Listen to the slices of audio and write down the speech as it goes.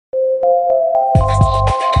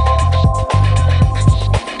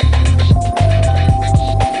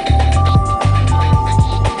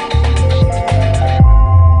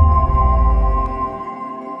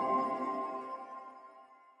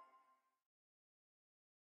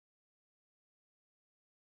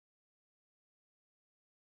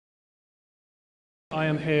I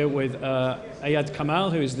am here with Iyad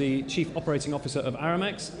Kamel, who is the Chief Operating Officer of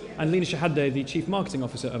Aramex, and Lina Shehadeh, the Chief Marketing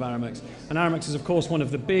Officer of Aramex. And Aramex is, of course, one of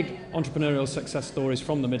the big entrepreneurial success stories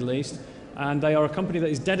from the Middle East. And they are a company that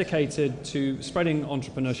is dedicated to spreading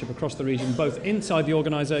entrepreneurship across the region, both inside the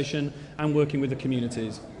organization and working with the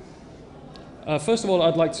communities. First of all,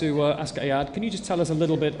 I'd like to ask Iyad, can you just tell us a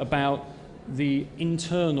little bit about the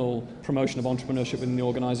internal promotion of entrepreneurship within the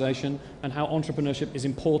organization and how entrepreneurship is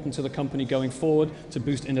important to the company going forward to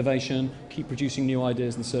boost innovation, keep producing new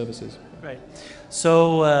ideas and services? Right.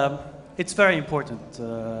 So it's very important,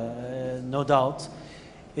 no doubt.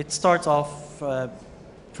 It starts off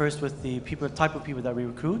first with the type of people that we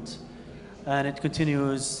recruit, and it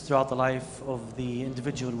continues throughout the life of the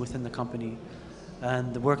individual within the company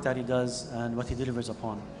and the work that he does and what he delivers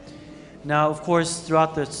upon. Now, of course,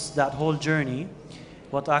 throughout that whole journey,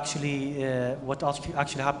 what actually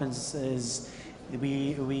happens is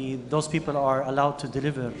those people are allowed to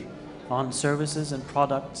deliver on services and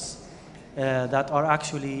products that are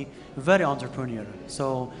actually very entrepreneurial.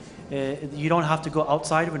 So you don't have to go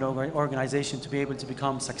outside of an organization to be able to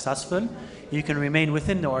become successful. You can remain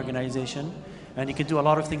within the organization, and you can do a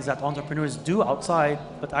lot of things that entrepreneurs do outside,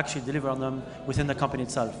 but actually deliver on them within the company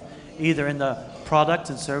itself, either in the products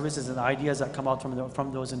and services and ideas that come out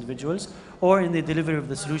from those individuals, or in the delivery of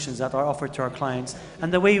the solutions that are offered to our clients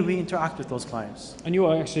and the way we interact with those clients. And you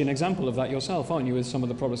are actually an example of that yourself, aren't you, with some of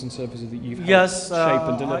the products and services that you've helped shape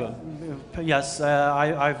and deliver?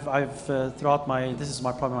 I've throughout this is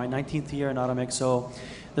probably my 19th year in Aramex, so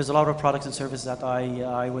there's a lot of products and services that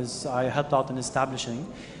I helped out in establishing,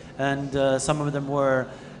 and some of them were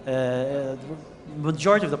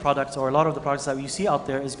majority of the products, or a lot of the products that you see out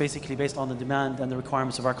there, is basically based on the demand and the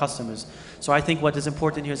requirements of our customers. So I think what is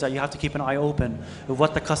important here is that you have to keep an eye open of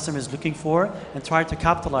what the customer is looking for and try to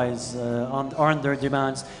capitalize on their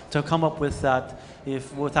demands to come up with that.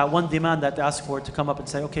 With that one demand that they ask for, to come up and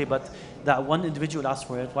say, okay, but that one individual asked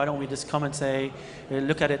for it, why don't we just come and say,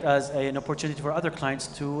 look at it as an opportunity for other clients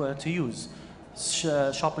to use.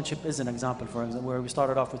 Shopmanship is an example, for example, where we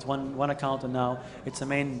started off with one account, and now it's a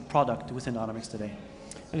main product within Aramex today.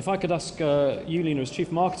 And if I could ask you, Lina, as Chief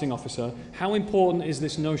Marketing Officer, how important is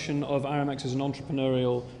this notion of Aramex as an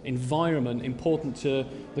entrepreneurial environment important to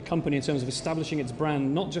the company in terms of establishing its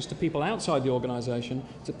brand, not just to people outside the organization,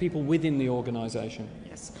 to people within the organization?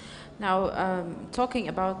 Yes. Now, talking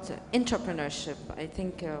about entrepreneurship, I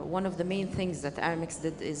think one of the main things that Aramex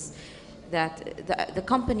did is that the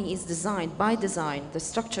company is designed, by design, the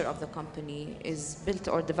structure of the company is built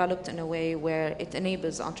or developed in a way where it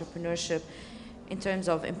enables entrepreneurship in terms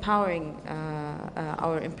of empowering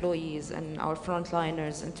our employees and our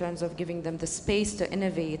frontliners, in terms of giving them the space to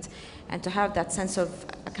innovate and to have that sense of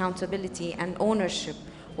accountability and ownership,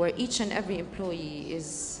 where each and every employee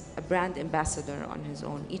is a brand ambassador on his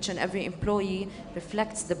own. Each and every employee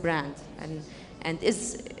reflects the brand and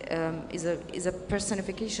is a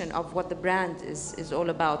personification of what the brand is all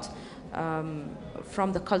about,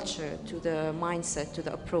 from the culture to the mindset to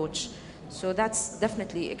the approach. So that's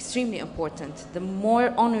definitely extremely important. The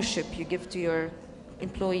more ownership you give to your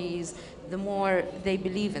employees, the more they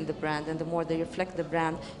believe in the brand and the more they reflect the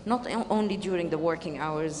brand, not only during the working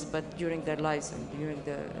hours, but during their lives and during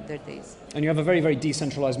their days. And you have a very, very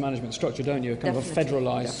decentralized management structure, don't you? Kind of a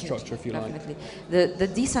federalized structure, if you like. Definitely. The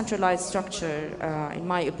decentralized structure, in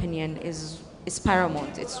my opinion, is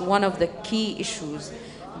paramount. It's one of the key issues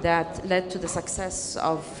that led to the success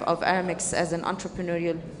of Aramex as an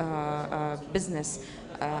entrepreneurial business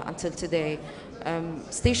until today.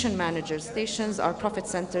 Station managers, stations are profit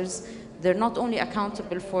centers. They're not only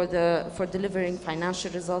accountable for delivering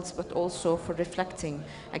financial results, but also for reflecting,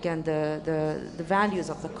 again, the values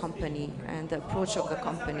of the company and the approach of the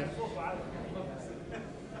company.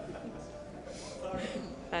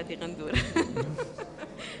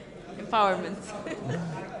 Empowerment.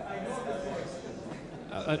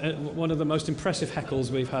 One of the most impressive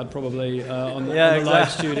heckles we've had probably on the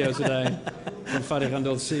live studio today from Fadi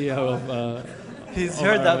Ghandul, CEO of He's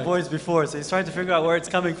heard that voice before, so he's trying to figure out where it's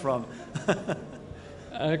coming from.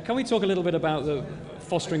 Can we talk a little bit about the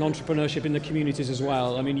fostering entrepreneurship in the communities as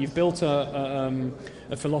well? I mean, you've built a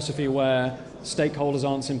philosophy where stakeholders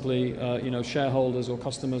aren't simply shareholders or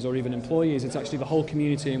customers or even employees. It's actually the whole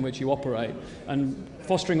community in which you operate. And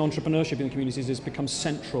fostering entrepreneurship in the communities has become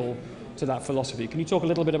central to that philosophy. Can you talk a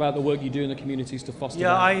little bit about the work you do in the communities to foster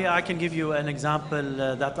that? Yeah, I can give you an example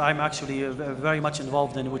that I'm actually very much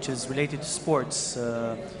involved in, which is related to sports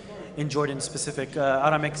in Jordan specific.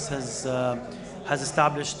 Aramex has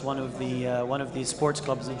established one of the sports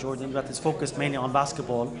clubs in Jordan that is focused mainly on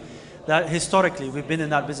basketball. That historically we've been in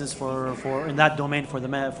that business in that domain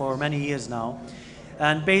for many years now.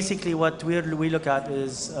 And basically what we look at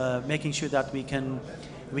is making sure that we can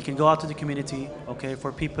go out to the community, okay,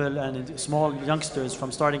 for people and small youngsters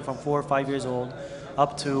starting from 4 or 5 years old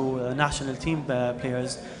up to national team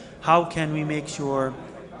players. How can we make sure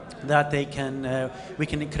that we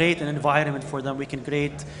can create an environment for them, we can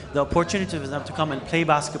create the opportunity for them to come and play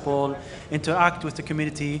basketball, interact with the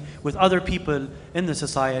community, with other people in the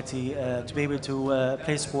society, to be able to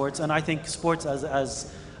play sports. And I think sports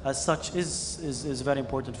as such is very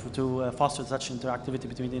important to foster such interactivity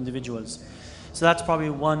between the individuals. So that's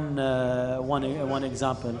probably one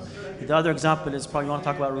example. The other example is probably, you want to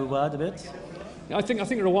talk about Ruwad a bit? I think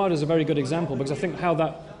Rawad is a very good example, because I think how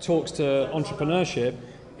that talks to entrepreneurship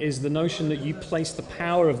is the notion that you place the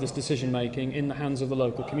power of this decision making in the hands of the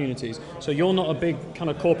local communities. So you're not a big kind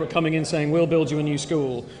of corporate coming in saying, we'll build you a new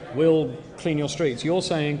school, we'll clean your streets. You're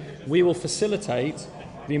saying, we will facilitate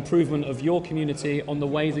the improvement of your community on the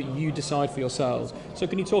way that you decide for yourselves. So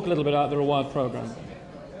can you talk a little bit about the Rawad program?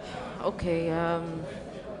 Okay,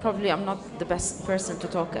 probably I'm not the best person to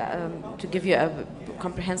talk, to give you a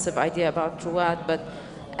comprehensive idea about Rawad, but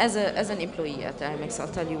as an employee at Aramex, I'll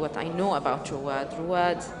tell you what I know about Rawad.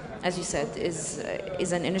 Rawad, as you said, is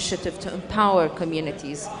an initiative to empower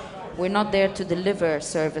communities. We're not there to deliver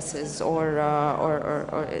services or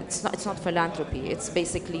it's not philanthropy. It's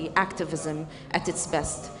basically activism at its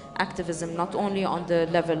best. Activism not only on the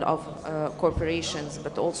level of corporations,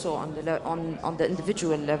 but also on the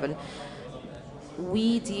individual level.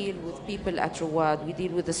 We deal with people at Rawad, we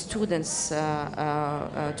deal with the students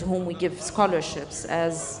to whom we give scholarships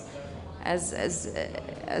as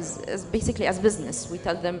basically as business. We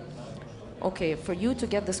tell them, okay, for you to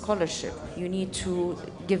get the scholarship, you need to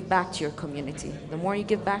give back to your community. The more you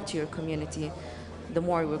give back to your community, the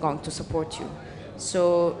more we're going to support you.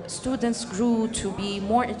 So students grew to be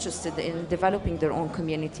more interested in developing their own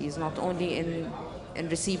communities, not only in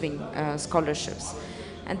receiving scholarships.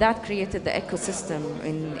 And that created the ecosystem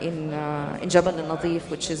in Jabal al-Nadif,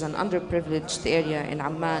 which is an underprivileged area in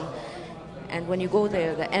Amman. And when you go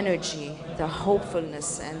there, the energy, the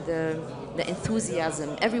hopefulness, and the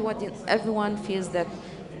enthusiasm, everyone feels that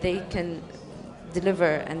they can deliver,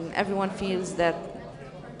 and everyone feels that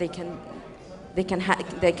they can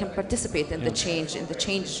participate in the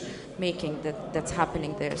change making that's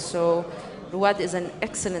happening there. So Rawad is an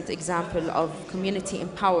excellent example of community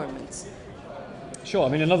empowerment. Sure. I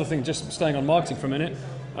mean, another thing, just staying on marketing for a minute,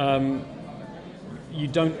 you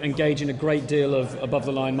don't engage in a great deal of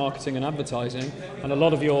above-the-line marketing and advertising, and a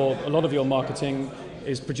lot of your marketing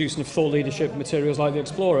is producing thought leadership materials like the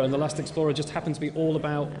Explorer, and the last Explorer just happens to be all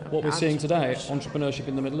about what we're seeing today, entrepreneurship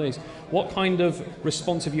in the Middle East. What kind of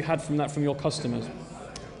response have you had from your customers?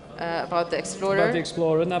 About the Explorer? About the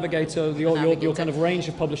Explorer, Navigator, your kind of range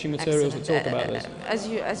of publishing materials that talk about this.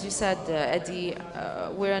 As you said, Eddie,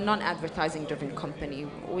 we're a non-advertising driven company.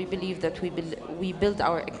 We believe that we build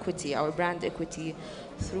our equity, our brand equity,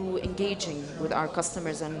 through engaging with our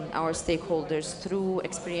customers and our stakeholders through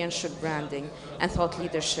experiential branding and thought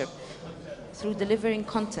leadership, through delivering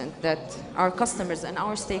content that our customers and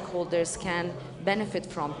our stakeholders can benefit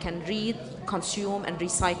from, can read, consume, and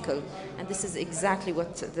recycle. And this is exactly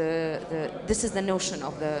what this is the notion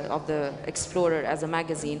of the Explorer as a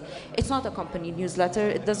magazine. It's not a company newsletter.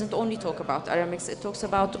 It doesn't only talk about Aramex. It talks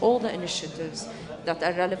about all the initiatives that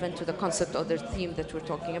are relevant to the concept or the theme that we're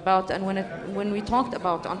talking about. And when we talked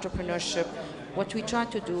about entrepreneurship, what we try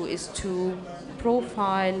to do is to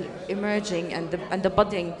profile emerging and the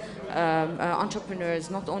budding entrepreneurs,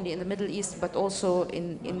 not only in the Middle East, but also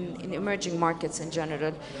in emerging markets in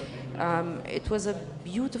general. It was a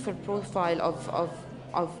beautiful profile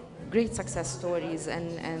of great success stories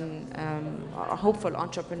and hopeful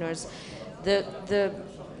entrepreneurs.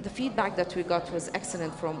 The feedback that we got was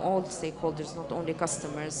excellent from all stakeholders, not only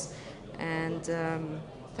customers. And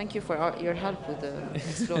thank you for your help with the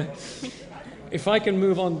Explorer. If I can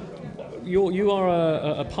move on, you are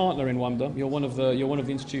a partner in Wamda. You're one of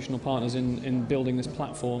the institutional partners in building this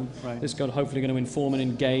platform. Right. This is hopefully going to inform and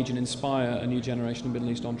engage and inspire a new generation of Middle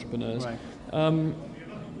East entrepreneurs. Right.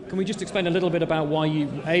 Can we just explain a little bit about why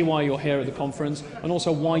you're here at the conference, and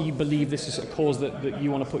also why you believe this is a cause that you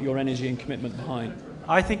want to put your energy and commitment behind?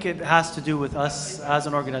 I think it has to do with us as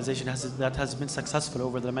an organization that has been successful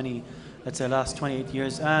over the many, let's say, last 28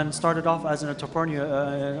 years, and started off as an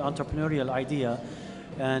entrepreneurial idea,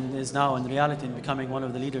 and is now in reality becoming one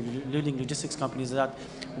of the leading logistics companies. That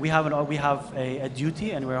we have a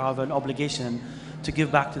duty and we have an obligation to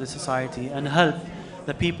give back to the society and help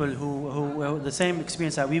the people who the same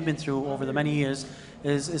experience that we've been through over the many years,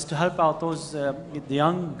 is to help out those the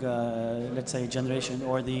young, let's say, generation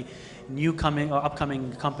or the new coming or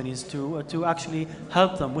upcoming companies to actually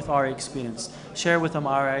help them with our experience, share with them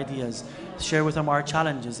our ideas, share with them our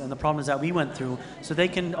challenges and the problems that we went through, so they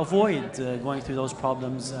can avoid going through those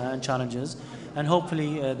problems and challenges, and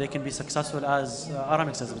hopefully they can be successful as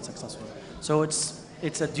Aramex has been successful. So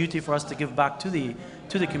it's a duty for us to give back to the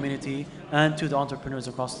community and to the entrepreneurs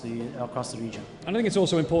across the region. And I think it's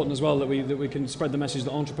also important as well that we can spread the message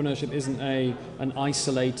that entrepreneurship isn't an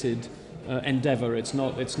isolated endeavor. It's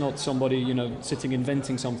not somebody sitting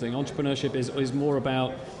inventing something. Entrepreneurship is more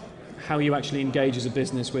about how you actually engage as a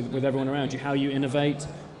business with everyone around you, how you innovate,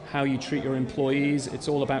 how you treat your employees. It's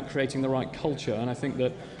all about creating the right culture. And I think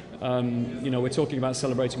that we're talking about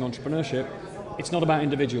celebrating entrepreneurship. It's not about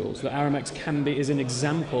individuals. That Aramex is an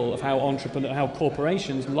example of how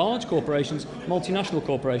corporations, large corporations, multinational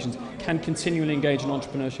corporations, can continually engage in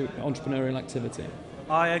entrepreneurial activity.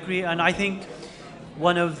 I agree, and I think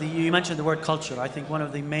you mentioned the word culture. I think one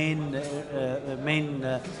of the main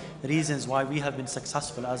reasons why we have been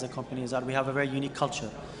successful as a company is that we have a very unique culture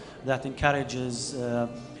that encourages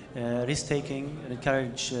risk-taking,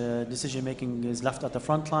 decision-making is left at the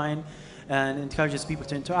front line, and encourages people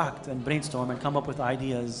to interact and brainstorm and come up with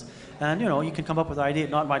ideas. And you can come up with an idea.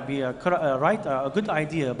 It might be a good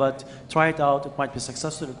idea, but try it out. It might be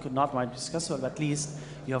successful. It might be successful. But at least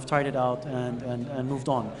you have tried it out and moved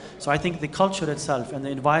on. So I think the culture itself and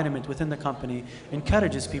the environment within the company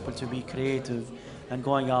encourages people to be creative and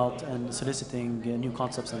going out and soliciting new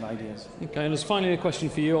concepts and ideas. Okay, and as finally a question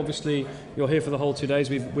for you. Obviously, you're here for the whole 2 days.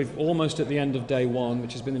 We've almost at the end of day one,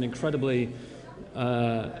 which has been an incredibly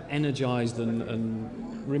energized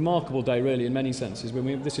and remarkable day, really, in many senses.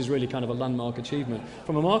 This is really kind of a landmark achievement.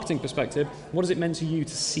 From a marketing perspective, what has it meant to you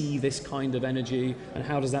to see this kind of energy, and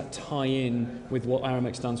how does that tie in with what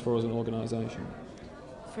Aramex stands for as an organization?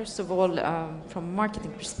 First of all, from a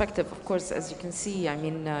marketing perspective, of course, as you can see,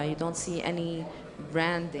 you don't see any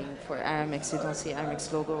branding for Aramex. You don't see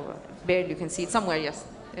Aramex logo. Barely you can see it somewhere. Yes,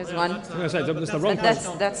 there's one. I was going to say that's the wrong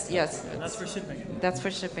place. Yes. That's for shipping. That's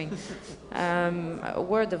for shipping.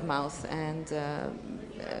 Word of mouth and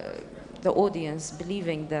the audience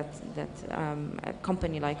believing that a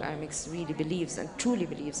company like Aramex really believes and truly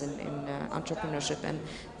believes in entrepreneurship and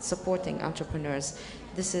supporting entrepreneurs.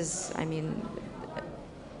 This is real.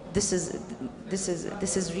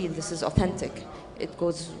 This is authentic. It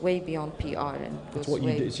goes way beyond PR and it's what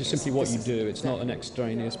you do. It's just simply what you do. It's not an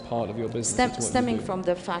extraneous part of your business. Stemming from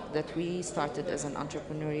the fact that we started as an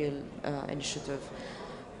entrepreneurial initiative.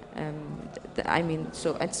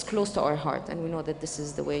 So it's close to our heart, and we know that this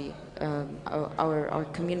is the way our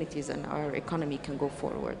communities and our economy can go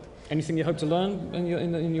forward. Anything you hope to learn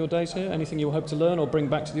in your days here? Anything you hope to learn or bring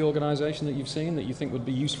back to the organisation that you've seen that you think would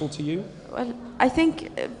be useful to you? Well, I think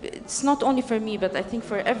it's not only for me, but I think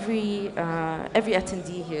for every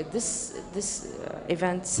attendee here, this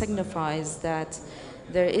event signifies that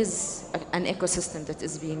there is an ecosystem that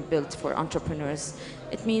is being built for entrepreneurs.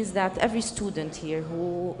 It means that every student here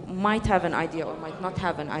who might have an idea or might not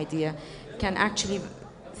have an idea can actually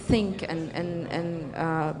think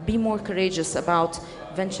and be more courageous about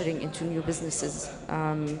venturing into new businesses.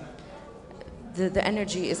 The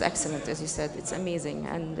energy is excellent, as you said. It's amazing,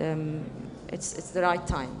 and it's the right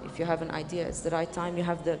time. If you have an idea, it's the right time. You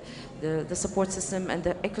have the support system, and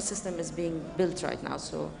the ecosystem is being built right now.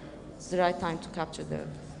 So it's the right time to capture the...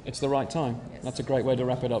 It's the right time. Yes. That's a great way to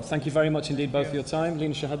wrap it up. Thank you very much indeed, both for your time.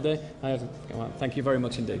 Lina Shehadeh, thank you very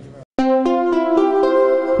much indeed.